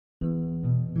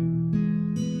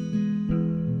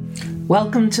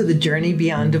Welcome to the Journey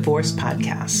Beyond Divorce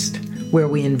podcast, where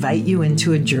we invite you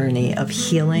into a journey of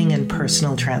healing and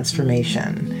personal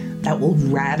transformation that will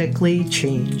radically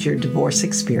change your divorce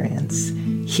experience,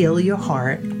 heal your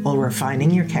heart while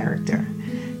refining your character,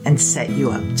 and set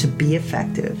you up to be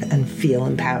effective and feel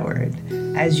empowered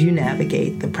as you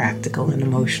navigate the practical and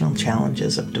emotional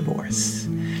challenges of divorce.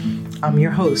 I'm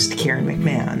your host, Karen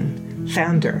McMahon,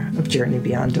 founder of Journey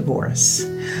Beyond Divorce.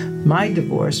 My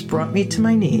divorce brought me to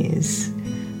my knees,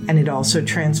 and it also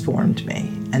transformed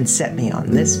me and set me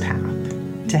on this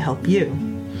path to help you.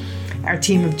 Our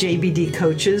team of JBD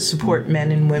coaches support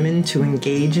men and women to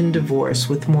engage in divorce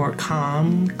with more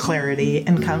calm, clarity,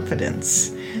 and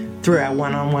confidence through our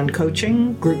one-on-one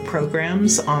coaching, group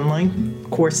programs, online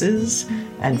courses,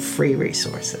 and free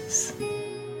resources.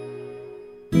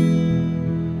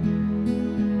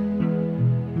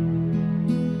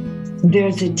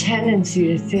 There's a tendency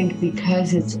to think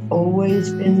because it's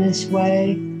always been this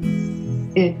way,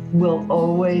 it will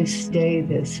always stay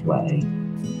this way.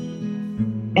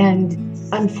 And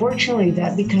unfortunately,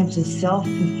 that becomes a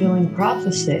self-fulfilling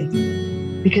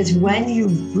prophecy. Because when you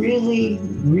really,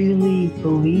 really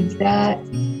believe that,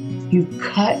 you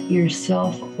cut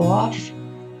yourself off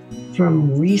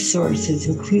from resources,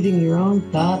 including your own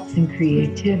thoughts and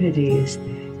creativities,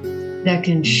 that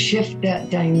can shift that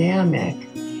dynamic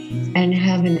and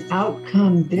have an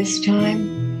outcome this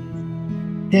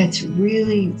time that's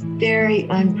really very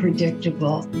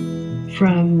unpredictable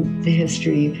from the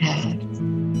history you've had.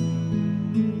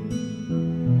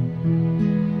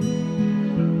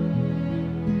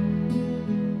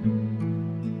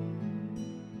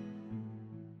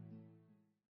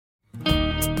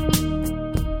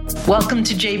 Welcome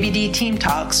to JBD Team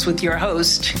Talks with your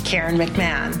host, Karen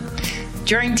McMahon.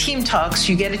 During Team Talks,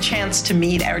 you get a chance to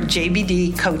meet our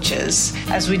JBD coaches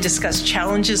as we discuss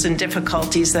challenges and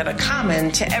difficulties that are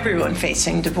common to everyone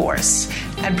facing divorce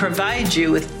and provide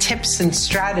you with tips and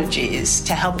strategies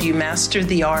to help you master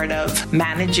the art of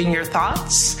managing your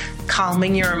thoughts,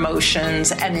 calming your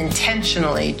emotions, and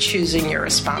intentionally choosing your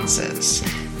responses.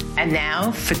 And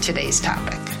now for today's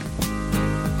topic.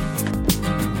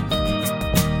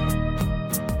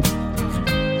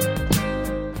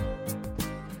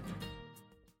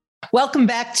 Welcome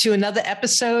back to another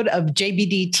episode of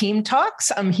JBD Team Talks.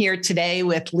 I'm here today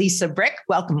with Lisa Brick.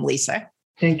 Welcome, Lisa.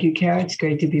 Thank you, Karen. It's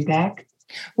great to be back.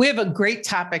 We have a great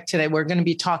topic today. We're going to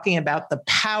be talking about the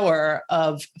power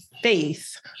of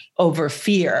faith over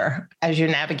fear as you're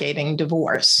navigating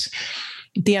divorce.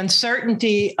 The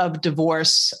uncertainty of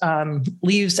divorce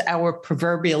leaves our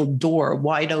proverbial door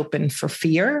wide open for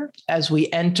fear as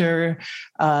we enter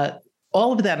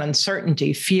all of that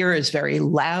uncertainty. Fear is very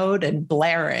loud and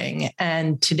blaring.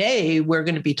 And today we're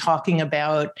going to be talking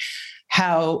about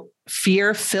how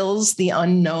fear fills the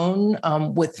unknown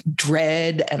with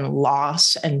dread and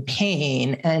loss and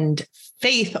pain. And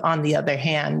faith, on the other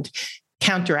hand,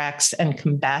 counteracts and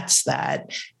combats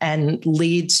that and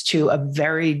leads to a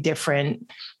very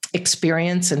different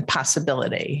experience and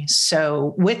possibility.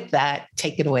 So with that,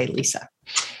 take it away, Lisa.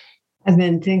 I've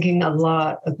been thinking a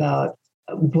lot about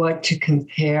what to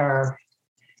compare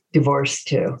divorce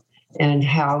to and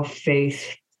how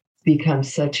faith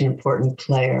becomes such an important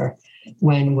player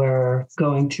when we're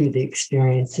going through the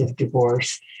experience of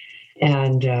divorce.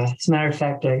 And as a matter of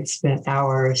fact, I spent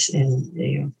hours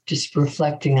in just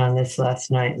reflecting on this last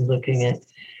night and looking at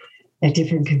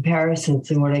different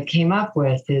comparisons. And what I came up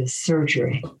with is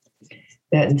surgery.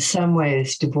 That in some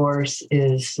ways, divorce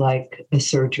is like a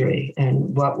surgery,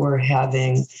 and what we're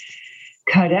having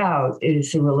cut out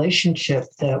is a relationship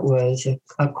that was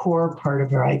a core part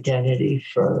of our identity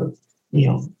for,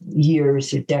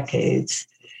 years or decades.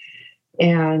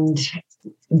 And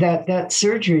that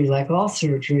surgery, like all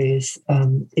surgeries,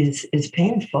 is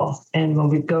painful. And when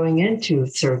we're going into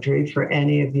surgery, for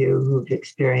any of you who've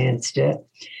experienced it,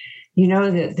 you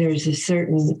know that there's a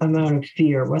certain amount of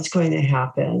fear. What's going to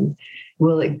happen?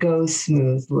 Will it go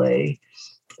smoothly?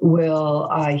 Will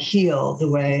I heal the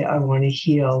way I want to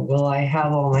heal? Will I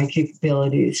have all my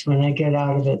capabilities when I get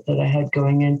out of it that I had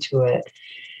going into it?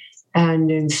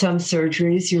 And in some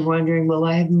surgeries, you're wondering, will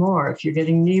I have more? If you're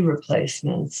getting knee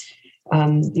replacements,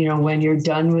 when you're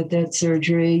done with that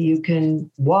surgery, you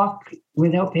can walk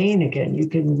without pain again. You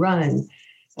can run.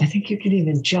 I think you can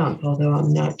even jump, although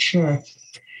I'm not sure.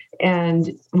 And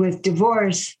with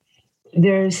divorce,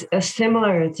 there's it's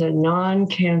a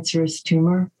non-cancerous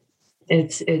tumor.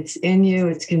 It's in you.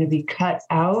 It's going to be cut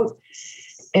out.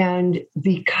 And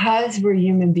because we're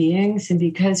human beings and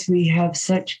because we have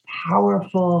such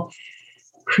powerful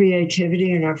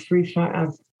creativity in our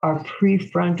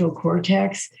prefrontal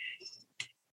cortex,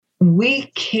 we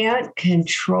can't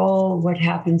control what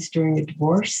happens during a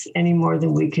divorce any more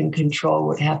than we can control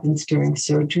what happens during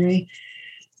surgery,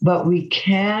 but we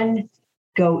can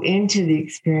go into the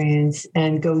experience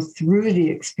and go through the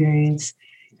experience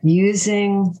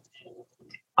using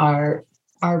our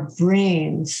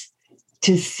brains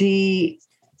to see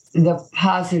the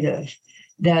positive,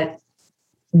 that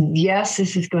yes,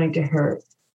 this is going to hurt.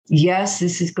 Yes,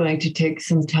 this is going to take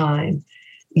some time.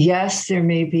 Yes, there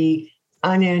may be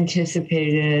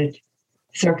unanticipated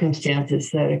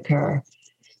circumstances that occur.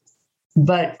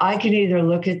 But I can either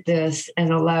look at this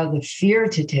and allow the fear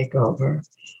to take over,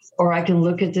 or I can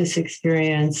look at this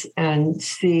experience and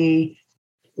see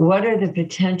what are the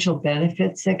potential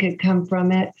benefits that could come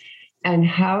from it, and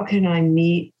how can I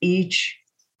meet each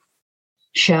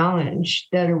challenge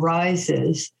that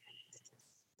arises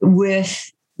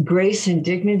with grace and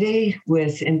dignity,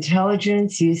 with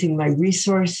intelligence, using my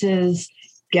resources,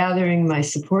 gathering my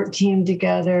support team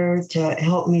together to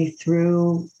help me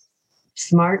through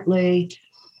smartly.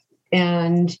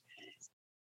 And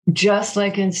just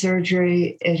like in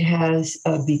surgery, it has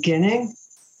a beginning,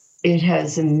 it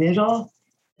has a middle,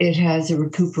 it has a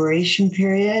recuperation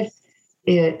period,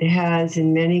 it has,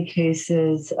 in many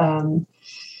cases,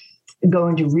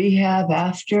 going to rehab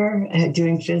after,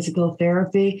 doing physical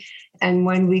therapy. And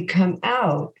when we come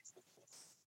out,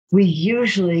 we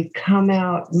usually come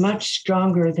out much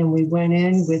stronger than we went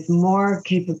in, with more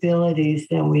capabilities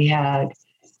than we had,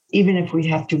 even if we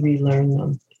have to relearn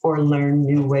them or learn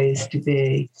new ways to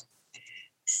be.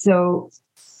 So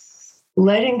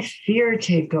letting fear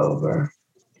take over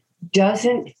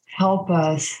doesn't help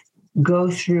us go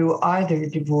through either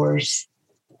divorce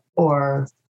or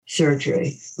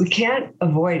surgery. We can't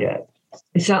avoid it.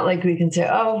 It's not like we can say,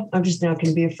 oh, I'm just not going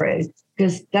to be afraid,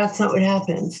 because that's not what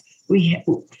happens.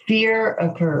 Fear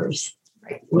occurs,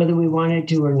 whether we want it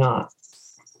to or not.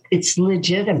 It's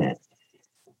legitimate.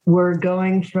 We're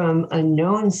going from a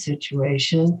known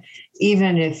situation,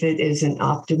 even if it isn't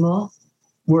optimal.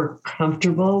 We're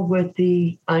comfortable with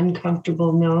the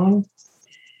uncomfortable known,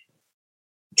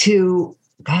 to,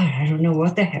 God, I don't know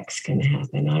what the heck's going to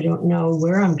happen. I don't know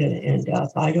where I'm going to end up.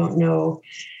 I don't know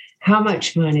how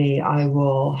much money I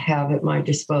will have at my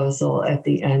disposal at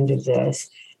the end of this.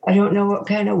 I don't know what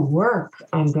kind of work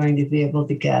I'm going to be able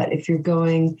to get. If you're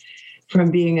going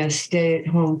from being a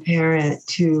stay-at-home parent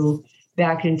to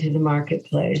back into the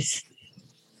marketplace.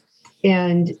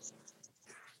 And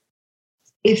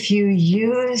if you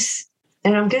use,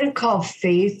 and I'm going to call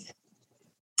faith,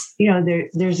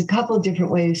 there's a couple of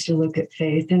different ways to look at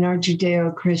faith. In our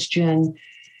Judeo-Christian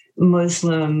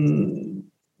Muslim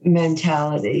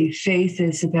mentality, faith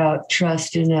is about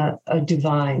trust in a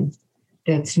divine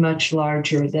that's much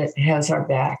larger, that has our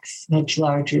backs, much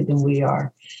larger than we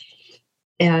are.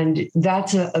 And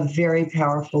that's a very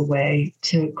powerful way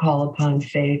to call upon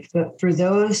faith. But for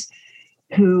those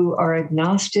who are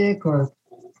agnostic or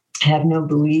have no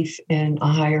belief in a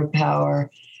higher power,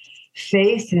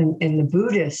 faith in the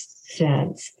Buddhist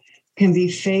sense can be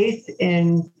faith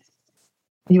in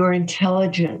your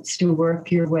intelligence to work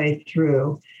your way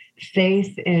through,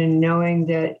 faith in knowing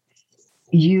that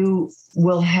you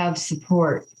will have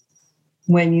support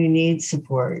when you need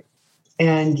support,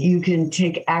 and you can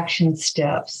take action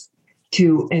steps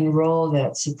to enroll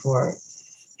that support.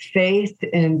 Faith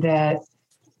in that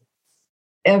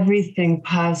everything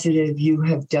positive you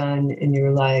have done in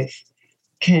your life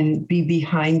can be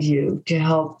behind you to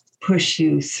help push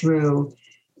you through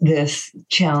this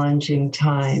challenging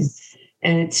time.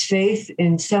 And it's faith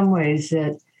in some ways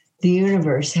that the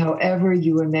universe, however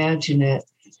you imagine it,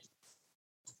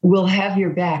 will have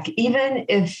your back, even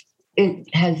if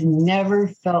it has never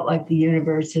felt like the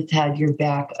universe has had your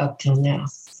back up till now.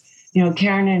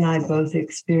 Karen and I both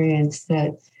experienced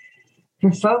that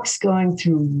for folks going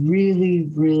through really,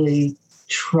 really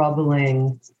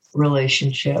troubling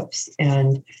relationships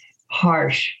and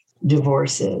harsh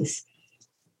divorces,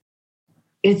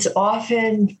 it's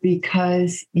often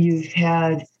because you've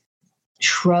had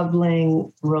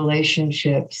troubling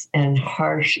relationships and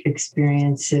harsh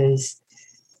experiences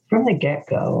from the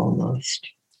get-go almost.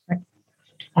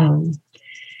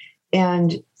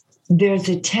 And there's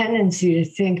a tendency to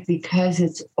think because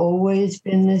it's always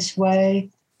been this way,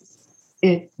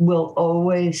 it will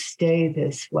always stay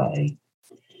this way.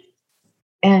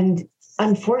 And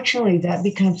unfortunately, that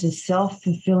becomes a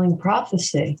self-fulfilling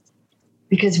prophecy,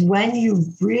 because when you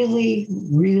really,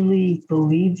 really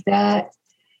believe that,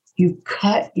 you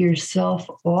cut yourself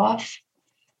off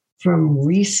from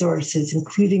resources,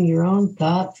 including your own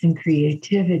thoughts and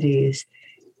creativities,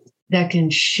 that can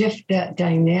shift that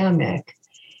dynamic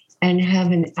and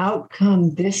have an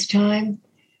outcome this time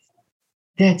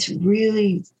that's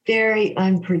really very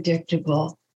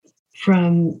unpredictable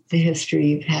from the history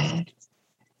you've had.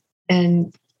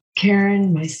 And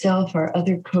Karen, myself, our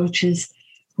other coaches,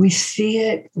 we see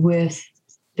it with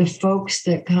the folks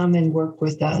that come and work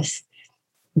with us,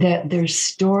 that their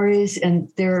stories and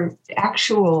their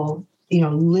actual,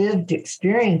 lived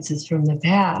experiences from the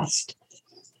past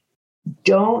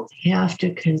don't have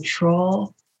to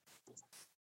control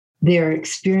their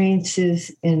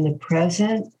experiences in the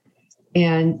present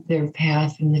and their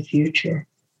path in the future.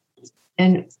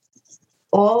 And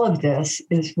all of this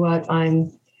is what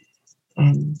I'm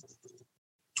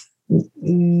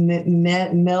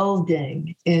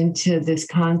melding into this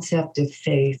concept of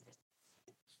faith,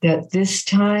 that this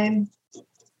time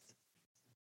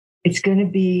it's going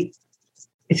to be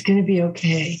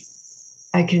okay.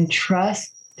 I can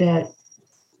trust that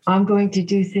I'm going to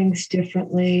do things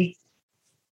differently.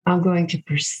 I'm going to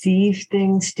perceive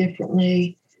things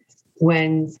differently.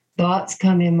 When thoughts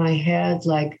come in my head,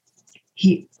 like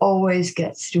he always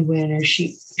gets to win, or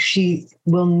she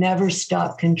will never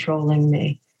stop controlling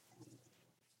me,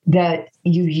 that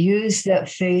you use that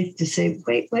faith to say,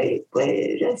 wait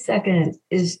a second.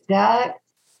 If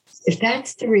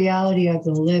that's the reality I've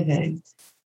been living,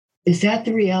 is that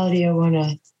the reality I want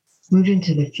to move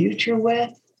into the future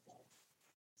with?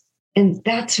 And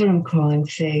that's what I'm calling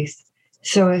faith.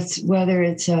 So it's whether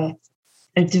it's a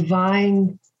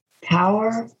divine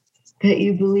power that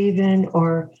you believe in,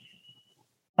 or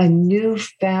a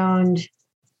newfound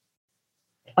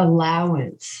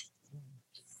allowance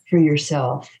for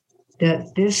yourself,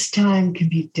 that this time can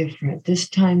be different. This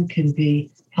time can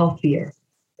be healthier.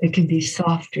 It can be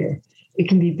softer. It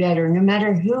can be better, no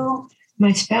matter who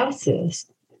my spouse is,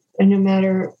 and no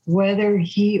matter whether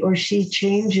he or she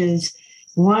changes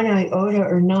one iota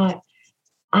or not.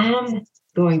 I'm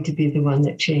going to be the one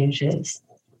that changes.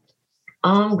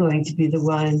 I'm going to be the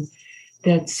one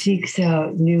that seeks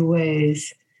out new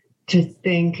ways to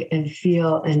think and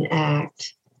feel and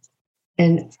act.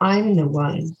 And I'm the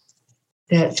one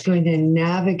that's going to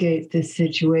navigate this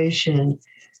situation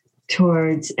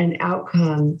towards an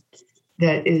outcome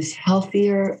that is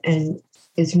healthier and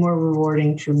is more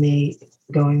rewarding for me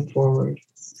going forward.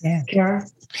 Yeah. Kara,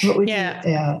 what would you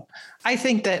add? I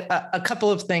think that a couple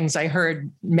of things I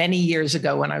heard many years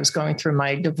ago when I was going through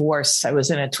my divorce. I was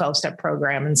in a 12-step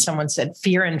program, and someone said,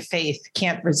 fear and faith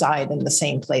can't reside in the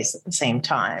same place at the same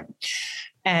time.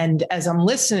 And as I'm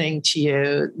listening to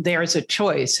you, there's a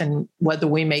choice, and whether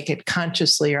we make it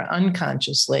consciously or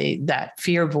unconsciously, that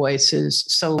fear voice is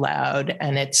so loud,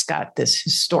 and it's got this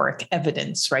historic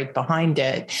evidence right behind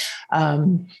it.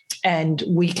 And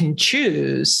we can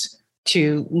choose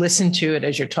to listen to it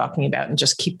as you're talking about and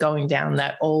just keep going down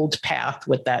that old path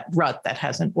with that rut that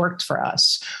hasn't worked for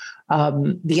us.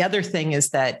 The other thing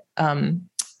is that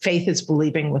faith is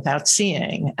believing without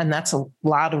seeing. And that's a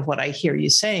lot of what I hear you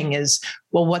saying is,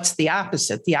 well, what's the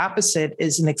opposite? The opposite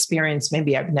is an experience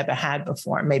maybe I've never had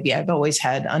before. Maybe I've always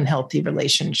had unhealthy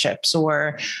relationships,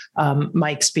 or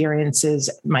my experiences,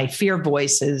 my fear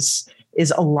voices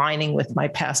is aligning with my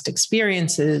past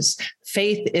experiences.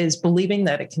 Faith is believing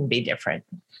that it can be different.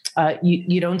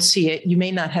 You don't see it. You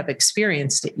may not have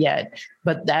experienced it yet,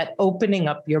 but that opening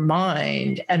up your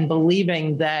mind and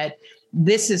believing that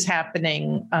this is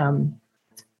happening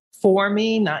for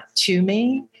me, not to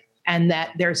me, and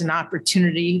that there's an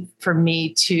opportunity for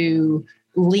me to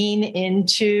lean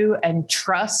into and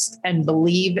trust and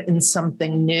believe in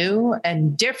something new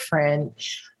and different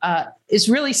is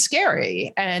really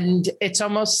scary. And it's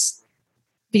almost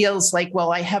feels like,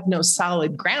 well, I have no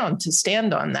solid ground to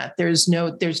stand on that. There's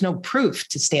no proof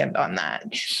to stand on that.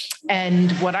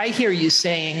 And what I hear you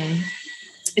saying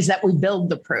is that we build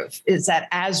the proof, is that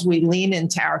as we lean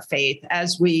into our faith,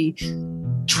 as we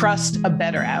trust a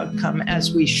better outcome,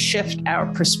 as we shift our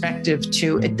perspective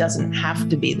to it doesn't have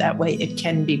to be that way, it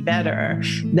can be better,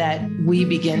 that we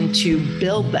begin to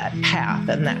build that path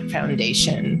and that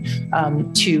foundation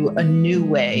to a new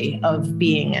way of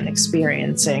being and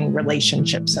experiencing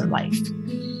relationships in life.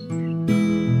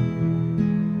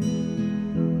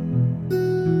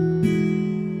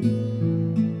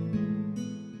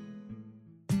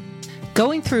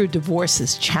 Going through a divorce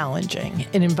is challenging.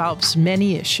 It involves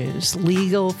many issues,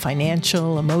 legal,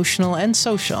 financial, emotional, and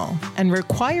social, and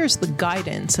requires the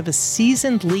guidance of a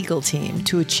seasoned legal team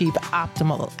to achieve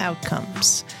optimal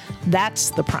outcomes.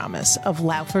 That's the promise of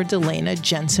Laufer, Delana,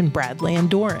 Jensen, Bradley, and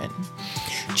Doran.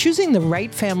 Choosing the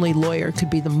right family lawyer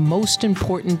could be the most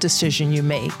important decision you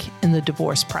make in the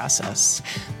divorce process.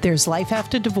 There's life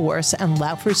after divorce, and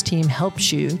Laufer's team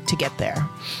helps you to get there.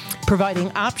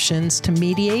 Providing options to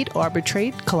mediate,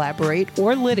 arbitrate, collaborate,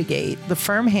 or litigate, the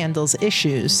firm handles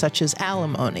issues such as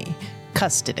alimony,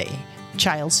 custody,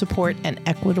 child support, and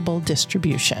equitable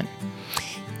distribution.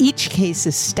 Each case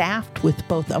is staffed with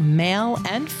both a male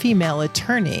and female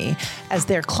attorney, as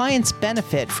their clients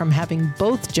benefit from having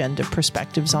both gender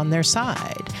perspectives on their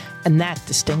side, and that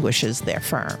distinguishes their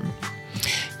firm.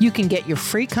 You can get your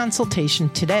free consultation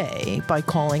today by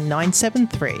calling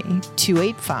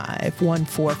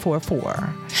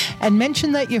 973-285-1444 and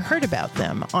mention that you heard about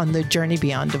them on the Journey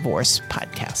Beyond Divorce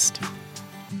podcast.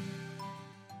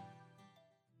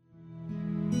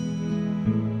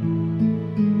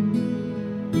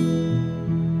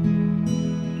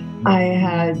 I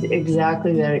had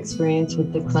exactly that experience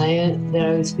with the client that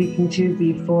I was speaking to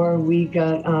before we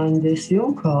got on this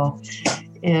Zoom call.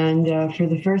 And for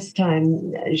the first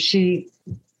time,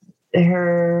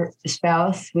 her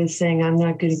spouse was saying, I'm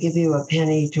not going to give you a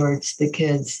penny towards the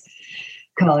kids'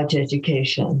 college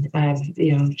education.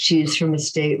 She's from a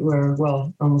state where,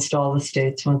 well, almost all the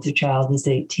states, once a child is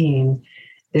 18,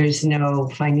 there's no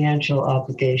financial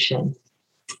obligation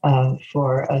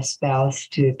for a spouse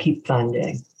to keep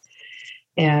funding.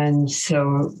 And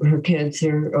so her kids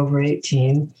are over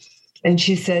 18. And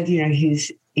she said,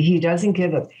 he doesn't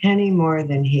give a penny more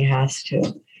than he has to.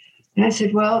 And I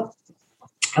said, well,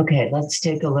 okay, let's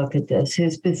take a look at this.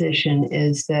 His position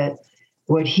is that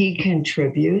what he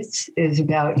contributes is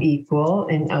about equal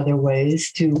in other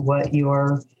ways to what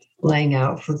you're laying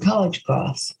out for college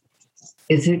costs.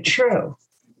 Is it true?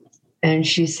 And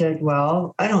she said,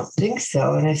 well, I don't think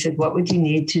so. And I said, what would you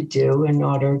need to do in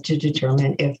order to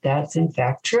determine if that's in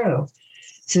fact true?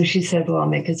 So she said, well, I'll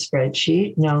make a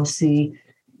spreadsheet and I'll see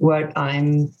what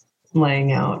I'm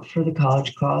laying out for the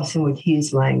college costs and what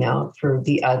he's laying out for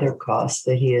the other costs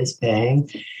that he is paying.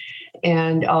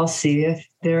 And I'll see if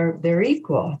they're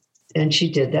equal. And she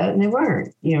did that and they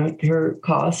weren't. Her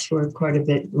costs were quite a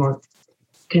bit more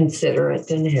considerate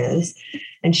than his.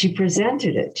 And she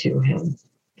presented it to him.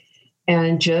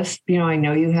 And just, I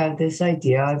know you have this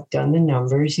idea. I've done the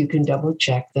numbers. You can double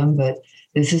check them, but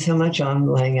this is how much I'm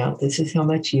laying out. This is how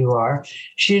much you are.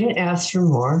 She didn't ask for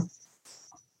more.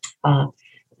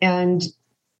 And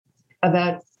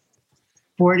about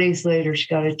 4 days later, she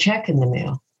got a check in the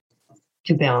mail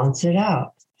to balance it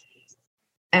out.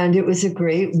 And it was a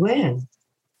great win.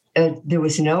 There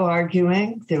was no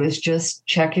arguing. There was just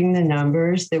checking the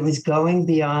numbers. There was going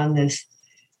beyond this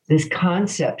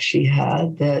concept she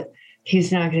had that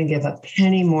he's not going to give a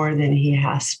penny more than he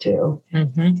has to.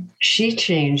 Mm-hmm. She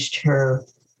changed her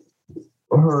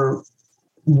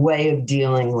way of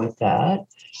dealing with that.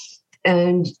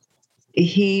 And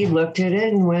he looked at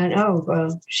it and went, oh,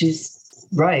 well, she's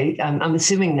right. I'm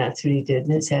assuming that's what he did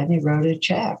in his head, and he wrote a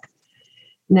check.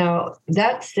 Now,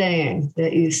 that saying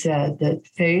that you said, that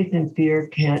faith and fear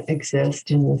can't exist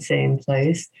in the same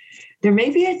place, there may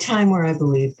be a time where I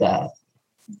believe that.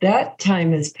 That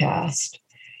time has passed.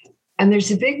 And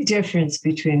there's a big difference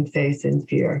between faith and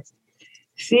fear.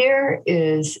 Fear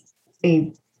is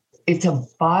it's a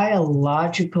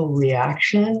biological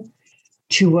reaction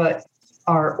to what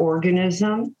our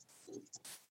organism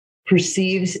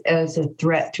perceives as a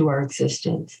threat to our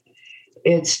existence.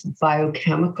 It's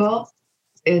biochemical.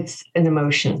 It's an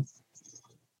emotion.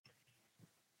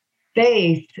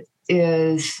 Faith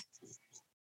is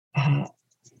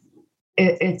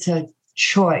it's a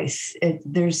choice.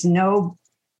 There's no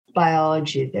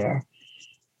biology there.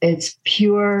 It's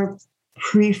pure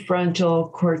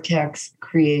prefrontal cortex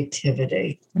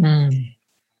creativity. Mm.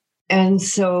 And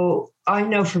so I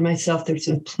know for myself, there's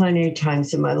been plenty of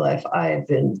times in my life I have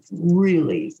been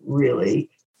really, really,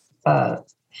 I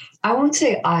won't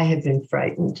say I have been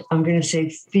frightened. I'm going to say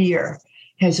fear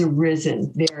has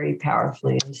arisen very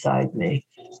powerfully inside me.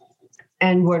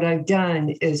 And what I've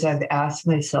done is I've asked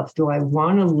myself, do I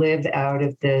want to live out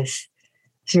of this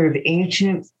sort of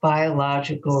ancient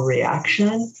biological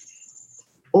reaction,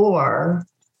 or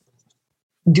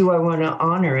do I want to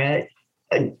honor it,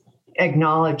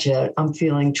 acknowledge it? I'm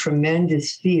feeling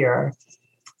tremendous fear.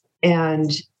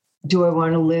 And do I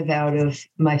want to live out of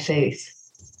my faith?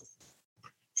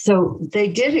 So they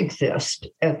did exist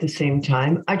at the same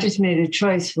time. I just made a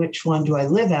choice. Which one do I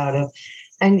live out of?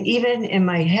 And even in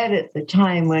my head at the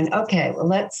time when, okay, well,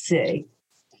 let's see.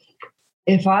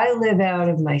 If I live out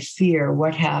of my fear,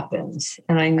 what happens?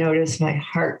 And I notice my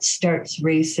heart starts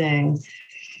racing.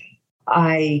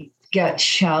 I get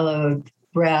shallow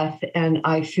breath and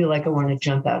I feel like I want to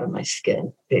jump out of my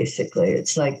skin, basically.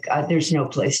 It's like there's no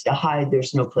place to hide.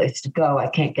 There's no place to go. I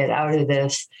can't get out of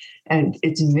this. And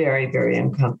it's very, very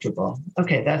uncomfortable.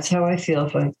 Okay, that's how I feel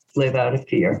if I live out of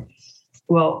fear.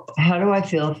 well, how do I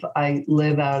feel if I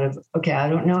live out of, okay, I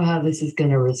don't know how this is going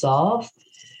to resolve,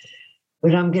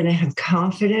 but I'm going to have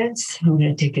confidence. I'm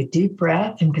going to take a deep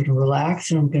breath. I'm going to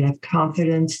relax, and I'm going to have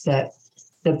confidence that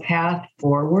the path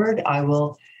forward,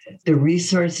 the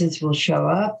resources will show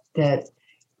up, that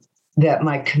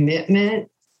my commitment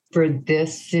for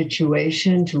this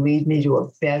situation to lead me to a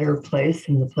better place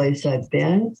than the place I've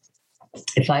been,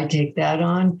 if I take that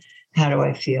on, how do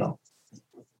I feel?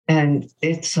 And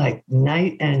it's like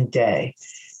night and day,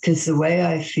 because the way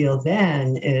I feel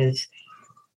then is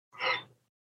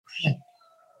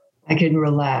I can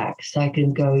relax. I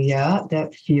can go, yeah,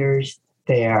 that fear's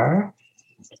there,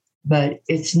 but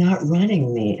it's not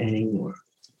running me anymore.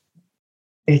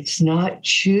 It's not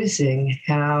choosing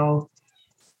how.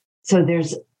 So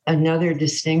there's another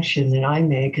distinction that I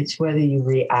make. It's whether you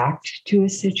react to a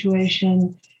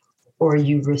situation or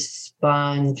you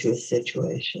respond to a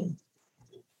situation.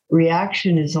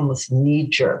 Reaction is almost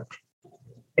knee-jerk.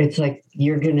 It's like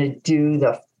you're going to do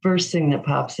the first thing that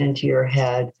pops into your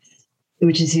head,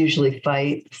 which is usually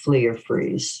fight, flee, or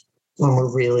freeze when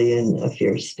we're really in a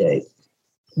fear state,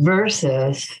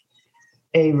 versus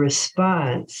a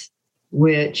response,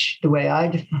 which the way I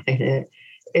define it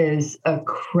is a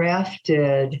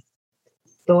crafted,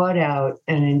 thought out,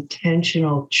 and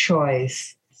intentional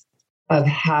choice of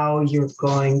how you're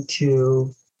going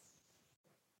to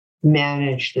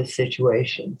manage the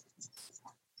situation.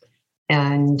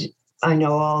 And I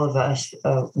know all of us,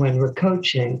 when we're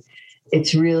coaching,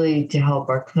 it's really to help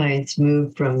our clients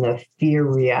move from the fear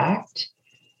react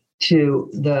to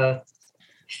the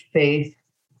faith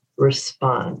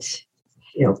response,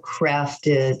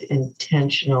 crafted,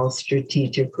 intentional,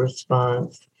 strategic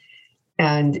response.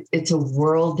 And it's a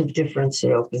world of difference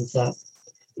that opens up.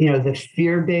 The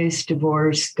fear-based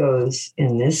divorce goes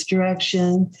in this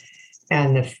direction,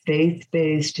 and the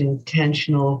faith-based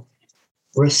intentional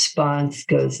response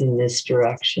goes in this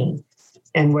direction.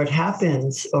 And what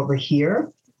happens over here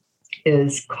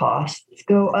is costs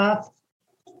go up,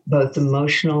 both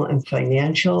emotional and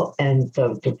financial, and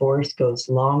the divorce goes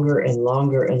longer and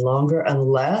longer and longer,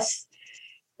 unless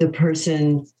the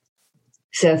person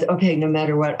says, okay, no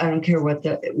matter what, I don't care what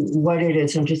it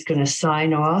is, I'm just going to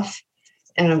sign off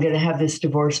and I'm going to have this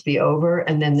divorce be over.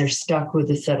 And then they're stuck with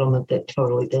a settlement that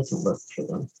totally doesn't work for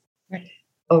them. Right.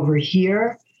 Over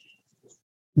here,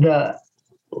 the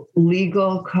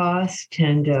legal costs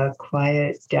tend to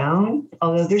quiet down,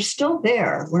 although they're still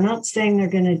there. We're not saying they're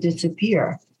going to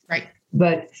disappear. Right.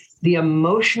 But the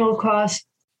emotional cost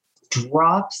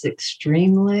drops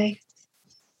extremely.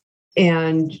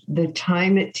 And the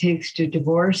time it takes to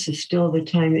divorce is still the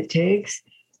time it takes.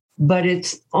 But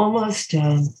it's almost,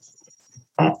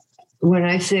 when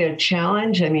I say a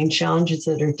challenge, I mean challenges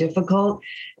that are difficult.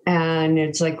 And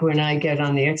it's like when I get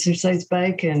on the exercise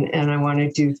bike and I want to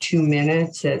do 2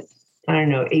 minutes at,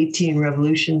 18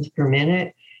 revolutions per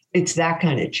minute. It's that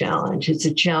kind of challenge. It's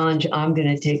a challenge I'm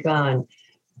going to take on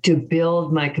to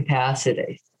build my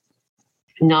capacity,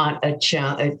 not a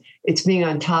challenge. It's being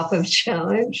on top of a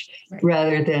challenge, right,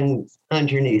 rather than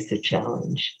underneath the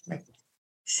challenge. Right.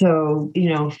 So,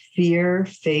 fear,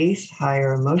 faith,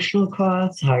 higher emotional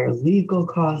costs, higher legal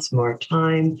costs, more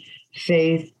time,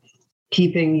 faith,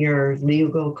 keeping your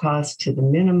legal costs to the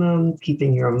minimum,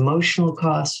 keeping your emotional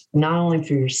costs, not only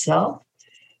for yourself,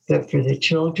 but for the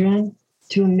children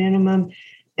to a minimum,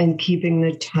 and keeping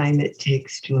the time it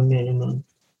takes to a minimum.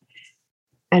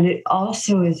 And it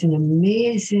also is an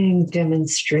amazing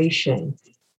demonstration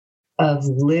of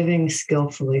living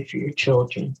skillfully for your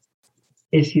children,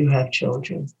 if you have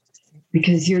children,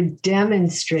 because you're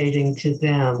demonstrating to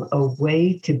them a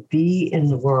way to be in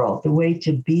the world, a way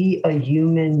to be a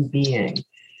human being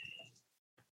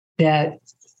that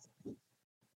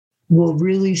will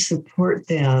really support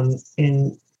them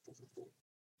in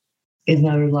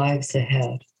their lives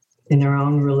ahead, in their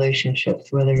own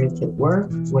relationships, whether it's at work,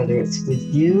 whether it's with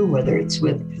you, whether it's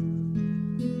with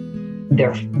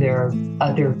their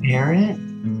other parent,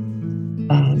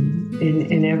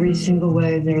 in every single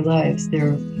way in their lives.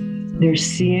 They're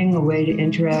seeing a way to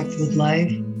interact with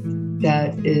life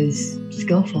that is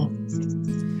skillful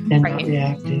and right, not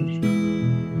reactive.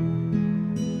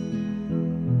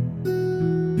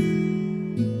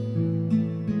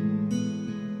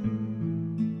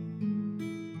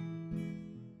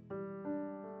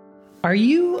 Are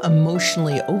you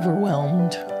emotionally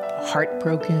overwhelmed,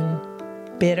 heartbroken,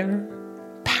 bitter,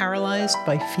 paralyzed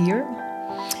by fear?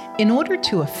 In order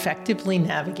to effectively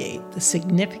navigate the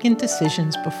significant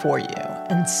decisions before you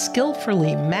and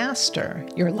skillfully master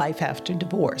your life after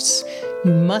divorce,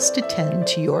 you must attend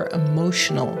to your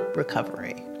emotional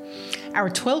recovery. Our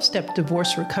 12-step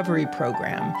divorce recovery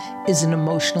program is an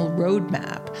emotional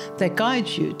roadmap that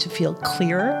guides you to feel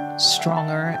clearer,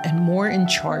 stronger, and more in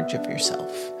charge of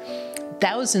yourself.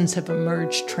 Thousands have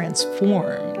emerged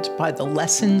transformed by the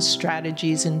lessons,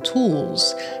 strategies, and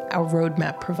tools our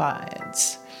roadmap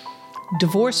provides.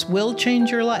 Divorce will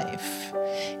change your life.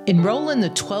 Enroll in the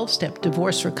 12-step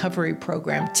divorce recovery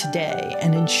program today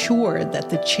and ensure that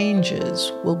the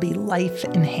changes will be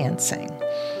life-enhancing.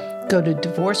 Go to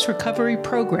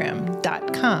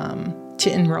divorcerecoveryprogram.com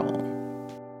to enroll.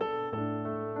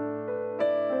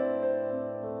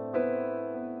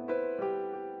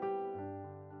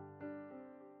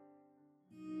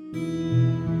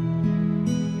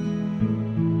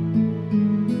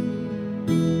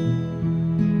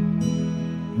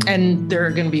 And there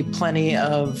are going to be plenty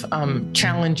of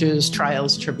challenges,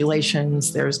 trials,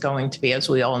 tribulations. There's going to be, as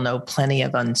we all know, plenty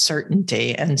of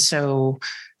uncertainty. And so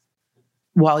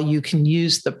while you can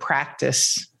use the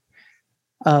practice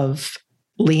of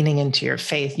leaning into your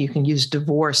faith, you can use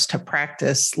divorce to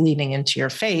practice leaning into your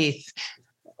faith.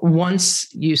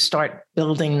 Once you start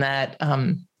building that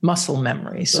muscle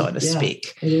memory, so to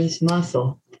speak. It is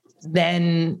muscle.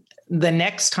 Then the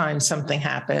next time something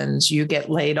happens, you get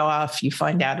laid off, you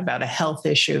find out about a health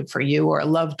issue for you or a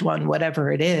loved one,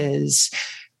 whatever it is,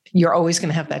 you're always going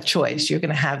to have that choice. You're going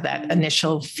to have that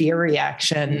initial fear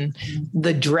reaction,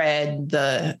 the dread,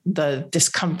 the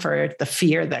discomfort, the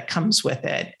fear that comes with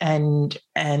it. And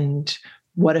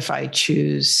what if I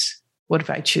choose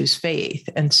faith?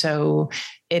 And so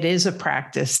it is a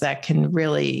practice that can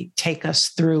really take us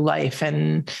through life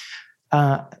and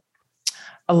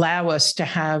allow us to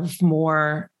have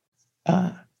more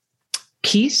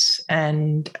peace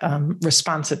and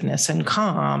responsiveness and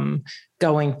calm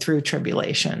going through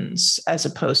tribulations, as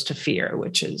opposed to fear,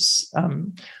 which is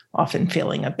often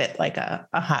feeling a bit like a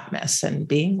hot mess and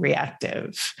being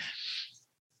reactive.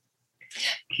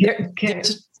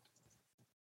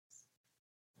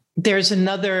 There's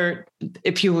another,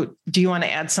 do you want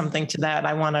to add something to that?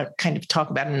 I want to kind of talk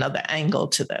about another angle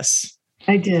to this.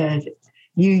 I did.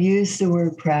 You used the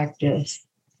word practice,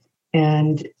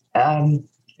 and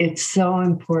it's so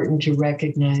important to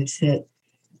recognize that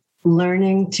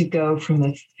learning to go from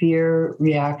a fear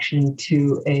reaction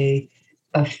to a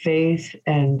faith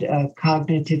and a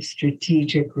cognitive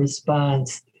strategic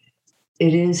response,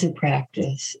 it is a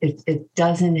practice. It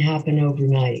doesn't happen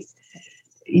overnight.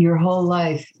 Your whole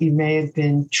life, you may have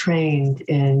been trained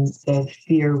in the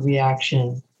fear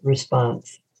reaction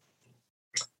response.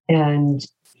 And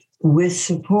with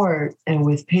support and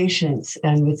with patience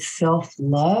and with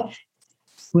self-love,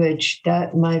 which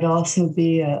that might also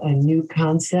be a new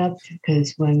concept,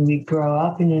 because when we grow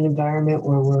up in an environment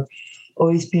where we're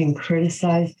always being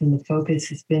criticized and the focus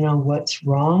has been on what's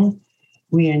wrong,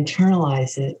 we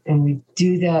internalize it and we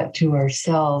do that to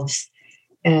ourselves.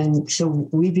 And so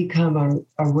we become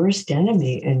our worst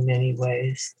enemy in many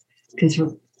ways because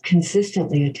we're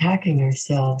consistently attacking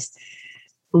ourselves.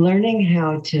 Learning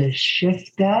how to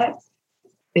shift that,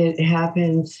 it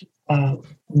happens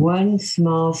one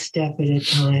small step at a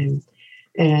time.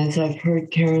 And as I've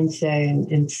heard Karen say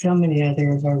in so many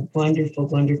other of our wonderful,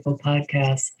 wonderful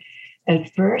podcasts, at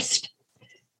first,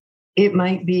 it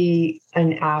might be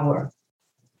an hour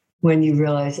when you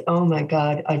realize, oh my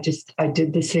God, I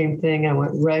did the same thing. I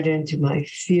went right into my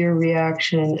fear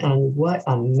reaction and what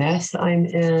a mess I'm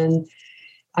in.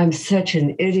 I'm such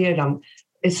an idiot.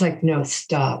 It's like, no,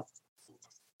 stop.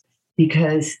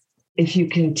 Because if you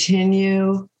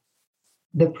continue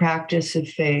the practice of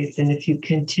faith and if you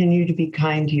continue to be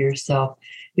kind to yourself,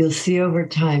 you'll see over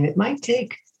time, it might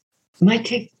take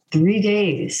 3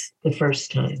 days the first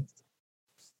time.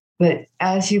 But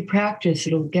as you practice,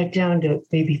 it'll get down to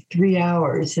maybe 3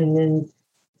 hours and then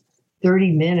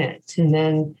 30 minutes and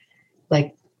then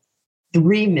like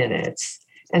 3 minutes.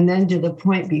 And then to the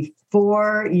point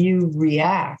before you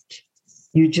react,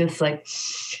 you just like,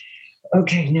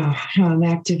 okay, no, I'm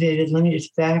activated. Let me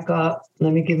just back up.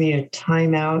 Let me give me a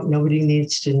timeout. Nobody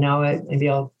needs to know it. Maybe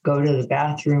I'll go to the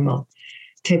bathroom. I'll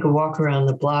take a walk around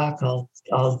the block. I'll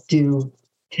do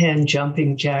 10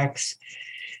 jumping jacks.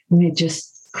 Let me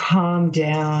just calm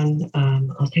down.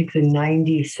 I'll take the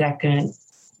 90-second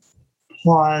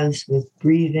pause with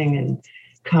breathing and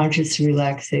conscious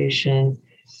relaxation.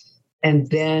 And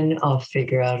then I'll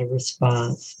figure out a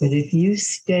response. But if you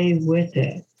stay with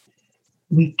it,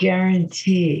 we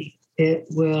guarantee it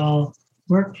will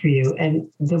work for you. And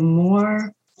the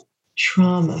more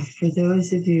trauma, for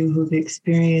those of you who've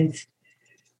experienced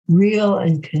real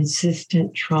and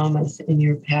consistent traumas in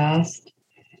your past,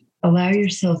 allow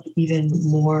yourself even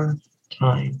more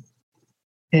time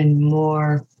and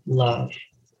more love.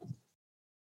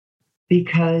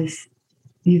 because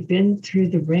you've been through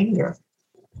the ringer.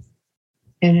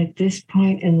 And at this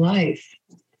point in life,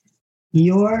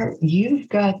 you've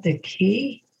got the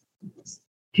key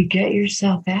to get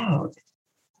yourself out.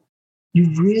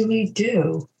 You really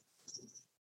do.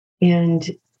 And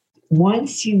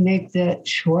once you make that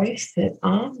choice that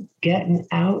I'm getting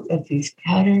out of these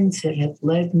patterns that have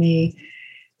led me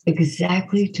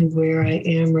exactly to where I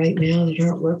am right now that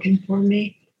aren't working for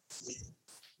me,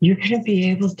 you're going to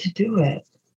be able to do it.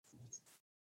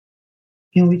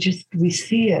 You know, we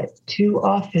see it too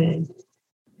often.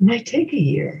 It might take a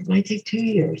year, it might take 2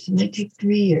 years, it might take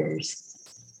 3 years.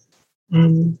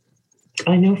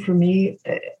 I know for me,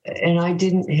 and I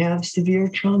didn't have severe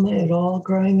trauma at all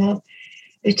growing up.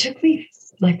 It took me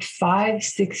like 5,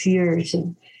 6 years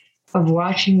of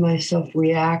watching myself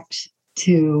react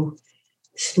to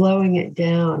slowing it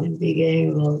down and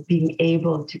being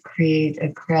able to create a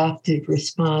crafted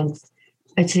response.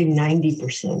 I'd say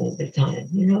 90% of the time.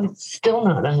 You know, it's still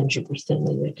not 100%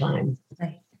 of the time.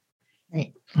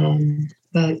 Right.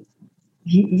 But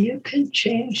you can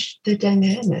change the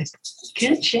dynamic. You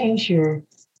can't change your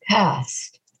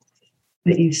past,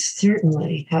 but you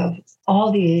certainly have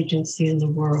all the agency in the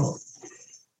world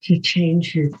to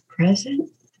change your present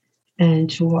and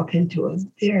to walk into a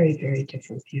very, very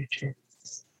different future.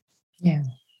 Yeah.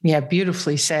 Yeah.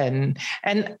 Beautifully said.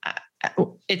 And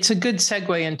it's a good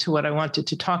segue into what I wanted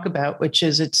to talk about, which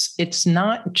is it's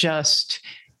not just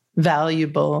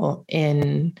valuable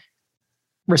in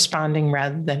responding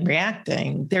rather than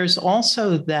reacting. There's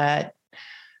also that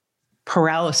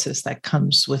paralysis that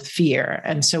comes with fear.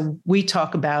 And so we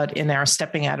talk about in our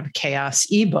Stepping Out of Chaos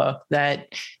ebook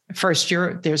that first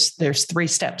there's 3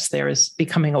 steps. There is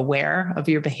becoming aware of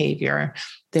your behavior.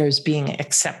 There's being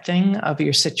accepting of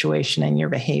your situation and your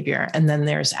behavior. And then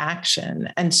there's action.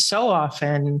 And so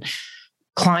often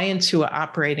clients who are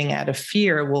operating out of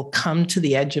fear will come to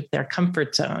the edge of their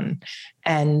comfort zone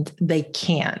and they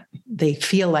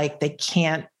feel like they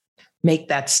can't make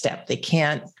that step. They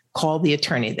can't call the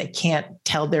attorney. They can't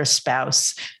tell their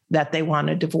spouse that they want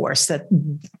a divorce,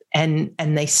 and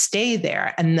they stay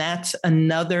there. And that's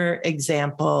another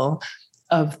example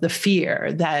of the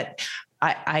fear that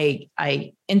I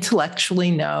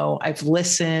intellectually know. I've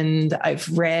listened, I've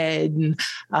read,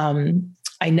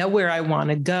 I know where I want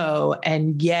to go,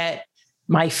 and yet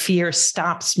my fear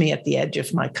stops me at the edge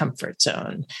of my comfort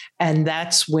zone. And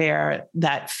that's where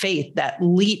that faith, that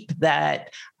leap,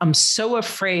 that I'm so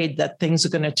afraid that things are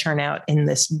going to turn out in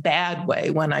this bad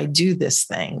way when I do this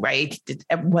thing, right?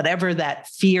 Whatever that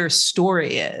fear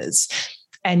story is.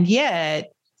 And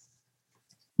yet,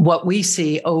 what we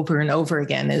see over and over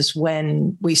again is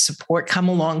when we come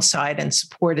alongside and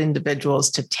support individuals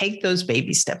to take those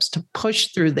baby steps, to push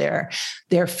through their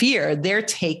fear, they're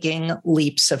taking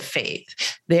leaps of faith.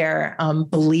 They're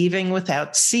believing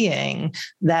without seeing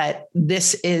that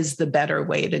this is the better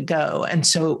way to go. And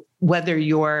so whether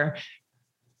you're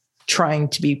trying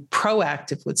to be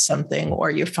proactive with something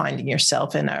or you're finding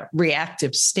yourself in a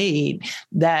reactive state,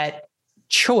 that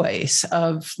choice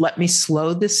of let me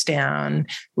slow this down,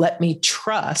 let me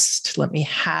trust, let me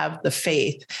have the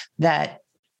faith that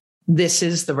this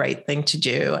is the right thing to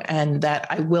do and that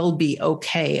I will be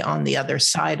okay on the other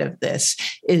side of this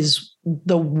is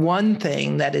the one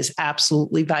thing that is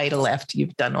absolutely vital after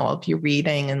you've done all of your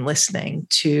reading and listening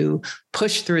to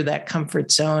push through that comfort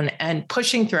zone. And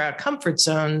pushing through our comfort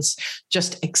zones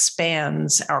just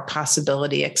expands our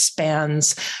possibility,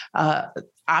 expands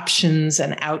options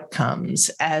and outcomes,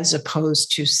 as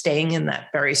opposed to staying in that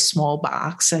very small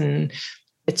box. And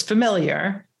it's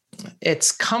familiar.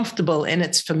 It's comfortable in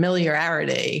its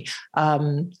familiarity.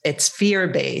 It's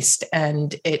fear-based,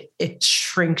 and it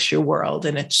shrinks your world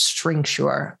and it shrinks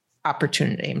your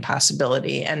opportunity and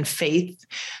possibility. And faith,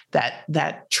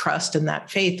 that trust and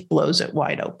that faith blows it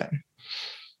wide open.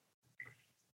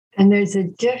 And there's a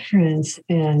difference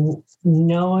in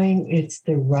knowing it's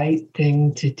the right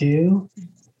thing to do,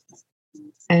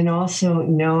 and also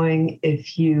knowing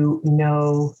if you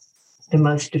know the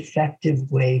most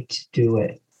effective way to do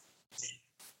it.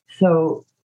 So,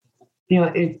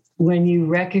 when you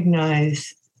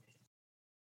recognize,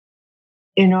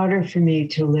 in order for me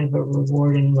to live a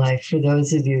rewarding life, for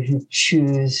those of you who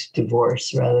choose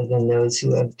divorce rather than those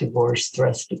who have divorce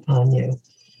thrust upon you,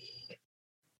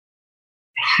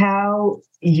 how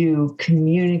you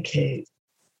communicate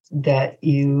that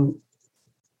you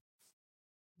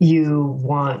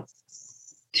want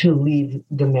to leave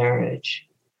the marriage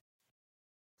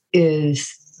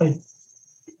is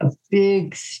a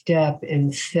big step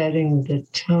in setting the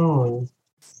tone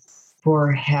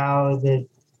for how the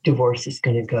divorce is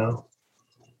going to go.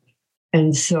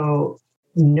 And so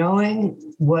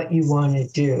knowing what you want to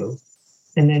do,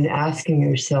 and then asking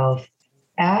yourself,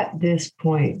 at this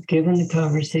point, given the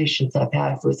conversations I've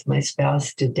had with my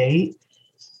spouse to date,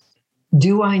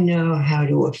 do I know how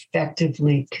to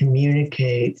effectively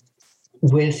communicate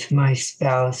with my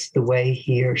spouse the way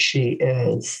he or she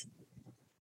is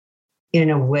in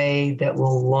a way that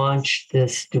will launch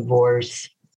this divorce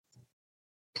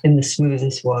in the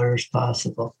smoothest waters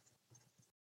possible?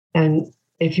 And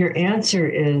if your answer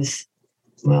is,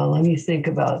 well, let me think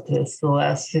about this, the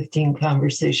last 15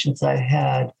 conversations I've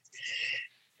had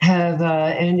have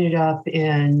ended up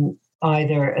in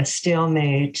either a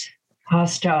stalemate,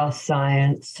 hostile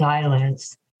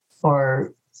silence,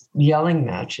 or yelling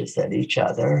matches at each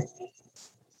other,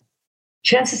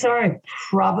 chances are I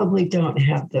probably don't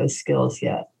have those skills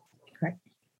yet. Right.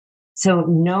 So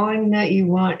knowing that you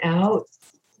want out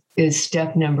is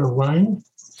step number one.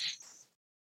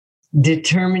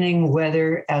 Determining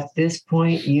whether at this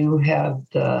point you have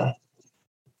the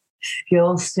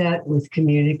skill set with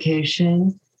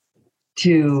communication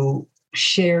to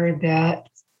share that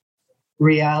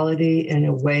reality in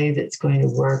a way that's going to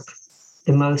work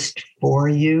the most for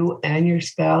you and your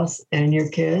spouse and your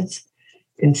kids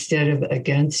instead of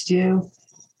against you.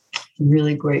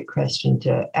 Really great question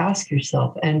to ask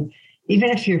yourself. And even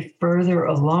if you're further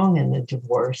along in the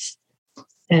divorce,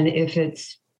 and if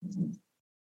it's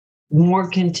more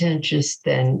contentious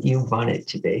than you want it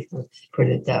to be, let's put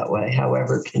it that way,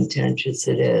 however contentious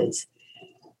it is,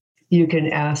 you can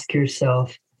ask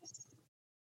yourself,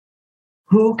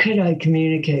 who could I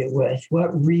communicate with?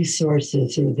 What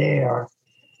resources are there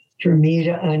for me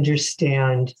to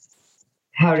understand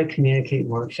how to communicate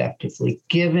more effectively,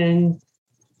 given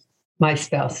my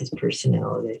spouse's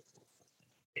personality?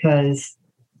 Because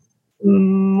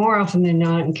more often than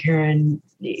not, and Karen,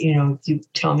 you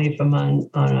tell me if I'm on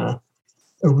a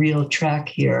real track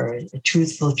here, a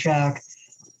truthful track,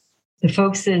 the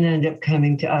folks that end up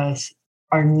coming to us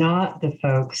are not the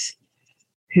folks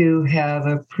who have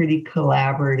a pretty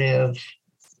collaborative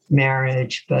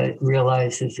marriage, but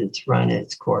realizes it's run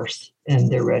its course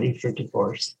and they're ready for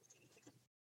divorce.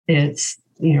 It's,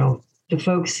 the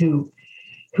folks who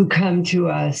come to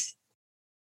us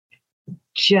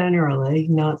generally,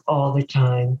 not all the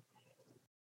time,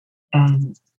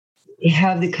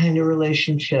 have the kind of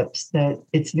relationships that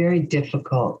it's very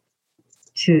difficult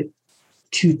to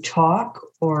talk,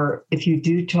 or if you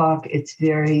do talk, it's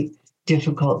very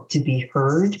difficult to be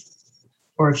heard,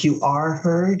 or if you are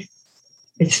heard,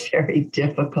 it's very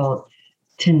difficult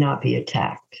to not be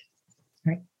attacked.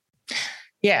 Right.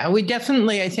 Yeah, we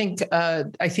definitely, I think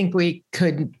we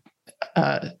could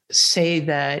say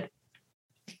that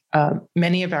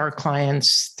many of our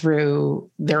clients, through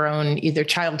their own either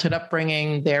childhood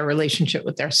upbringing, their relationship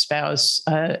with their spouse,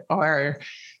 are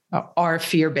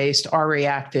fear-based, are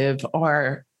reactive,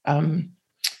 are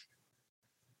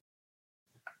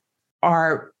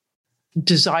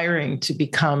desiring to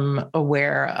become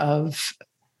aware of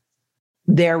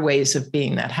their ways of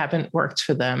being that haven't worked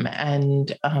for them,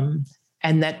 and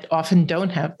that often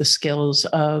don't have the skills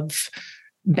of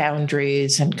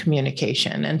boundaries and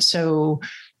communication. And so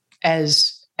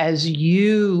if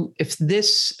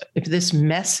this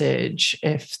message,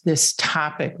 if this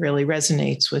topic really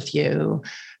resonates with you,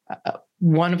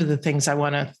 one of the things I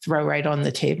want to throw right on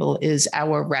the table is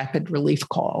our rapid relief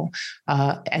call.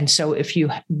 And so if you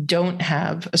don't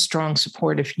have a strong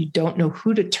support, if you don't know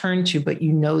who to turn to, but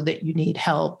you know that you need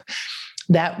help,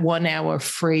 that 1 hour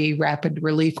free rapid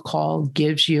relief call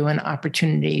gives you an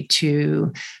opportunity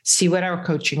to see what our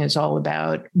coaching is all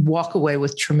about, walk away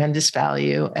with tremendous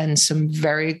value and some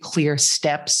very clear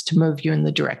steps to move you in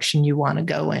the direction you want to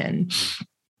go in.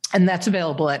 And that's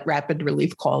available at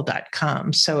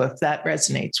rapidreliefcall.com. So if that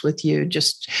resonates with you,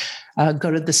 just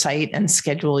go to the site and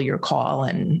schedule your call,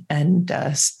 and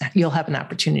you'll have an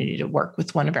opportunity to work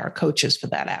with one of our coaches for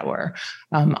that hour.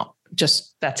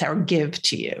 That's our give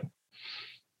to you.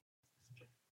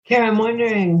 Karen, I'm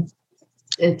wondering,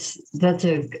 that's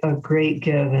a great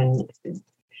give, and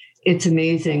it's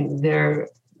amazing. There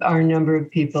are a number of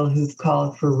people who've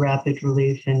called for rapid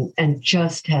relief and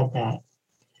just had that,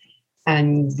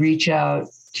 and reach out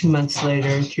 2 months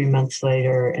later, 3 months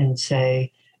later, and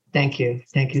say, thank you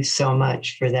so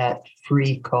much for that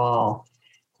free call.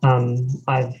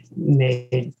 I've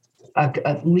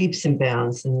got leaps and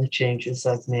bounds in the changes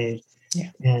I've made,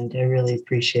 and I really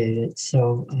appreciate it.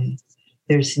 So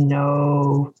there's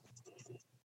no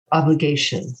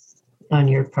obligation on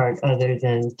your part other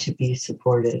than to be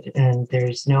supported, and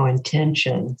there's no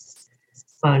intention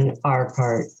on our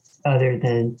part other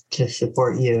than to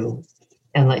support you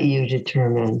and let you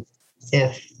determine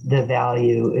if the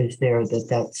value is there,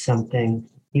 that's something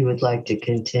you would like to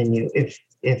continue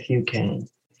if you can.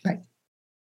 Right.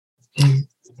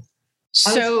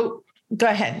 So go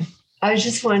ahead. I was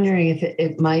just wondering if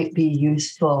it might be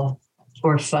useful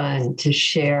or fun to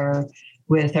share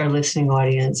with our listening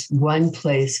audience one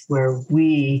place where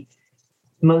we,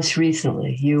 most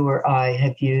recently, you or I,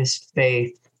 have used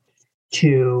faith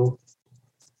to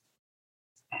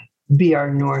be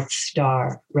our North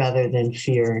Star rather than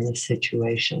fear in a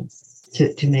situation,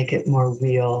 to make it more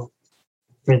real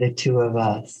for the two of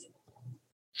us.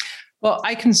 Well,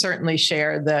 I can certainly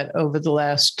share that over the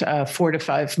last 4 to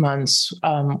 5 months,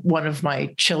 one of my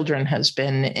children has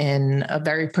been in a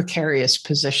very precarious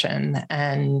position.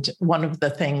 And one of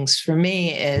the things for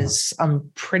me is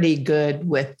I'm pretty good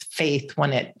with faith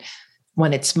when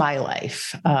it's my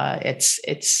life.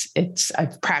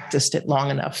 I've practiced it long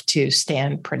enough to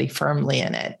stand pretty firmly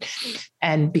in it.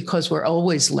 And because we're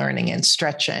always learning and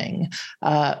stretching,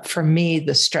 for me,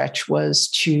 the stretch was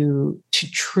to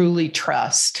truly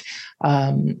trust,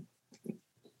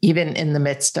 even in the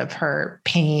midst of her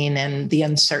pain and the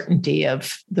uncertainty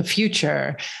of the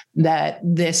future, that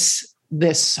this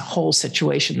whole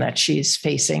situation that she's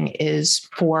facing is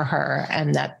for her,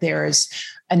 and that there's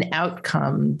an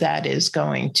outcome that is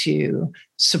going to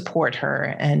support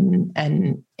her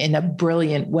and in a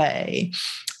brilliant way.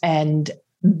 And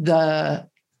the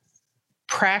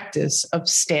practice of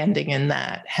standing in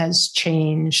that has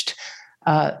changed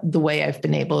the way I've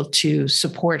been able to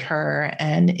support her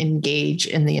and engage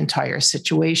in the entire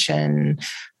situation.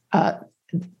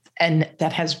 And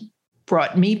that has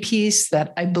brought me peace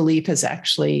that I believe has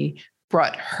actually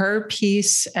brought her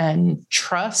peace and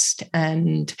trust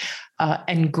and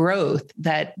growth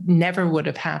that never would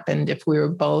have happened if we were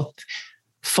both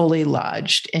fully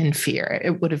lodged in fear.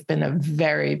 It would have been a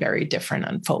very, very different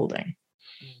unfolding.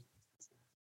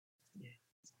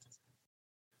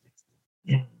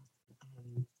 Yeah.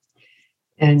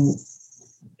 And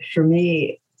for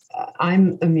me,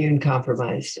 I'm immune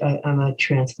compromised. I'm a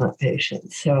transplant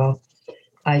patient. So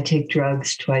I take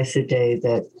drugs twice a day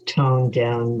that tone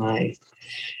down my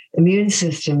immune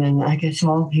system. And I guess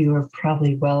all of you are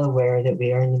probably well aware that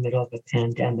we are in the middle of a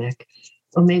pandemic.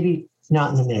 Well, maybe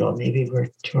not in the middle. Maybe we're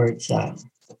towards tail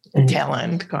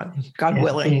end, God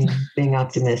willing. Being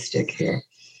optimistic here.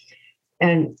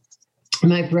 And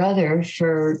my brother,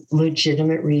 for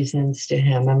legitimate reasons to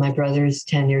him, and my brother is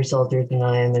 10 years older than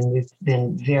I am, and we've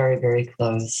been very, very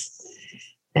close.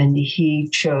 And he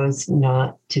chose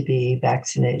not to be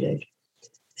vaccinated.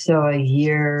 So a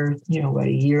year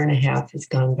and a half has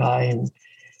gone by, and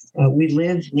we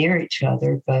lived near each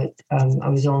other, but I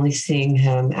was only seeing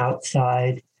him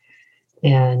outside,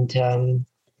 and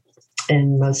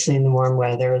mostly in the warm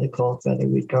weather or the cold weather,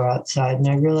 we'd go outside. And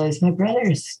I realized my brother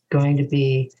is going to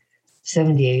be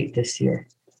 78 this year.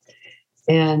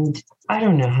 And I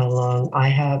don't know how long I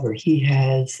have or he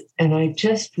has. And I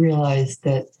just realized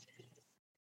that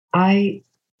I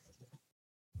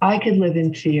could live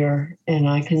in fear, and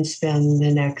I can spend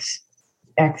the next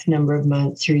X number of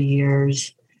months or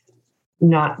years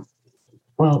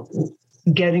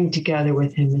getting together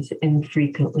with him as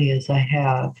infrequently as I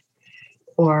have.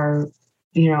 Or,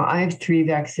 I have 3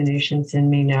 vaccinations in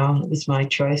me now. It was my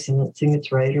choice. I'm not saying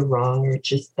it's right or wrong, or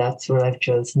just that's what I've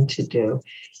chosen to do.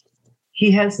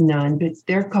 He has none, but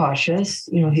they're cautious.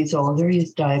 He's older,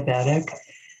 he's diabetic.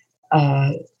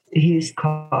 He's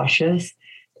cautious.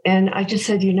 And I just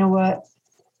said, you know what?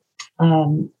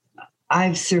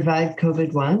 I've survived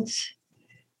COVID once.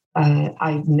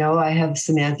 I know I have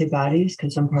some antibodies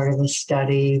because I'm part of a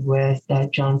study with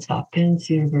Johns Hopkins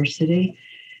University.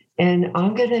 And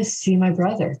I'm going to see my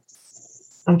brother.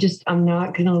 I'm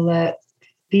not going to let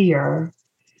fear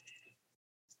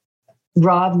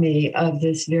rob me of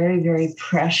this very, very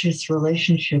precious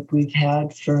relationship we've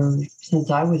had since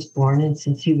I was born and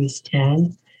since he was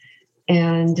 10.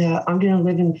 And I'm going to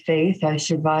live in faith. I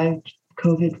survived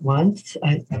COVID once.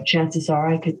 Chances are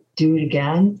I could do it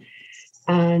again.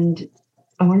 And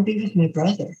I want to be with my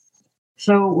brother.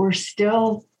 So we're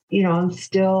still,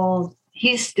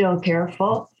 he's still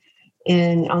careful,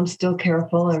 and I'm still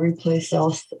careful every place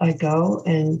else I go.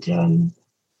 And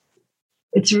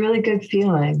it's a really good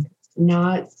feeling,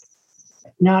 not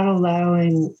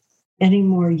allowing any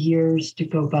more years to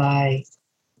go by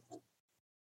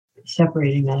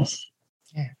separating us.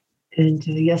 Yeah. And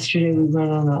yesterday we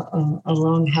went on a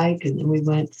long hike, and then we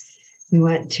went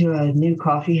to a new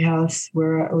coffee house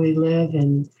where we live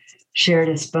and shared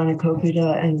a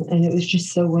spanakopita, and it was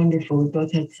just so wonderful. We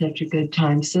both had such a good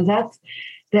time. So that's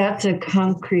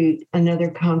another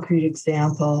concrete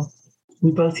example.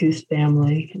 We both use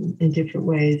family in different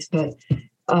ways, but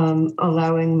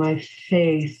allowing my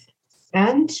faith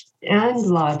and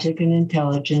logic and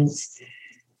intelligence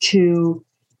to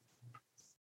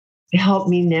help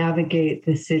me navigate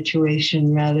the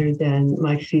situation rather than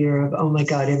my fear of, oh my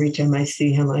God, every time I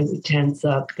see him, I would tense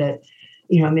up that,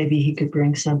 maybe he could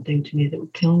bring something to me that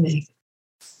would kill me.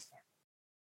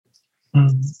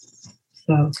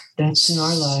 So that's in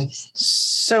our lives.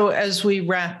 So as we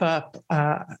wrap up,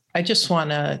 I just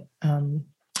want to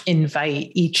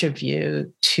invite each of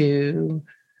you to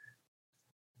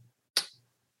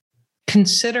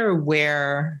consider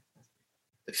where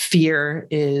fear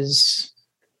is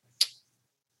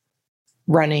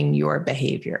running your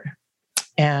behavior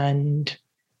and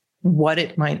what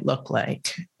it might look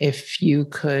like if you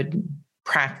could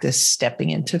practice stepping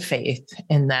into faith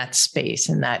in that space,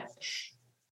 in that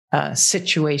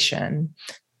situation,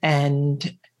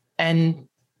 and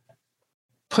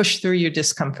push through your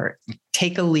discomfort.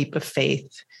 Take a leap of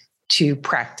faith to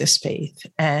practice faith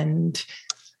and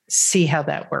see how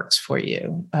that works for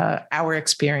you. Our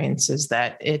experience is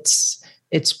that it's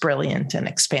brilliant and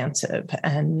expansive,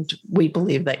 and we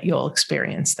believe that you'll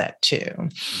experience that too.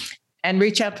 And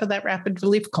reach out for that rapid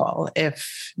relief call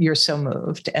if you're so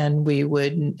moved, and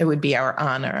it would be our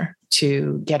honor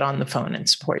to get on the phone and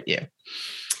support you.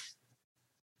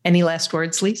 Any last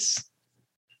words, Lise?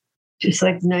 Just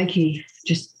like Nike,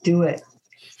 just do it.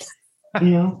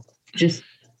 Just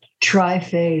try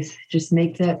faith. Just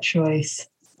make that choice,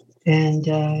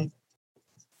 and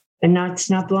it's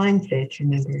not blind faith.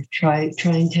 Remember, try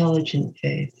intelligent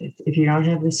faith. If you don't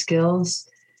have the skills,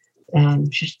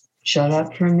 just shut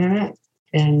up for a minute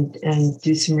and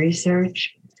do some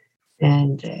research,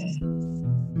 and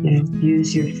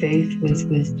use your faith with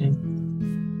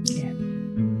wisdom. Yeah.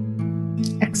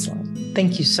 Excellent.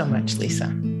 Thank you so much, Lisa.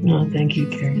 No, thank you,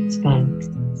 Karen. It's fun.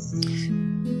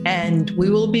 And we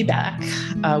will be back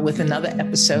with another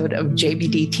episode of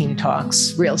JBD Teen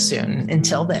Talks real soon.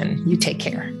 Until then, you take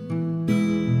care.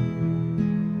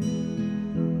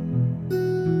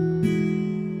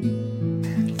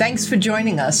 Thanks for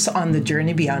joining us on the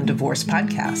Journey Beyond Divorce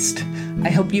podcast. I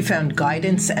hope you found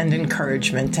guidance and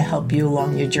encouragement to help you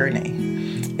along your journey.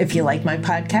 If you like my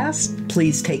podcast,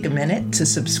 please take a minute to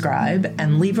subscribe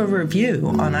and leave a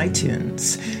review on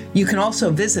iTunes. You can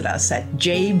also visit us at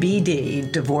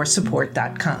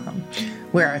jbddivorcesupport.com,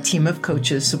 where our team of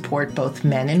coaches support both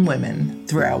men and women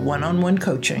through our one-on-one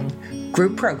coaching,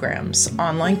 group programs,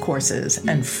 online courses,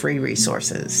 and free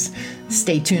resources.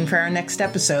 Stay tuned for our next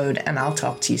episode, and I'll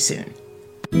talk to you soon.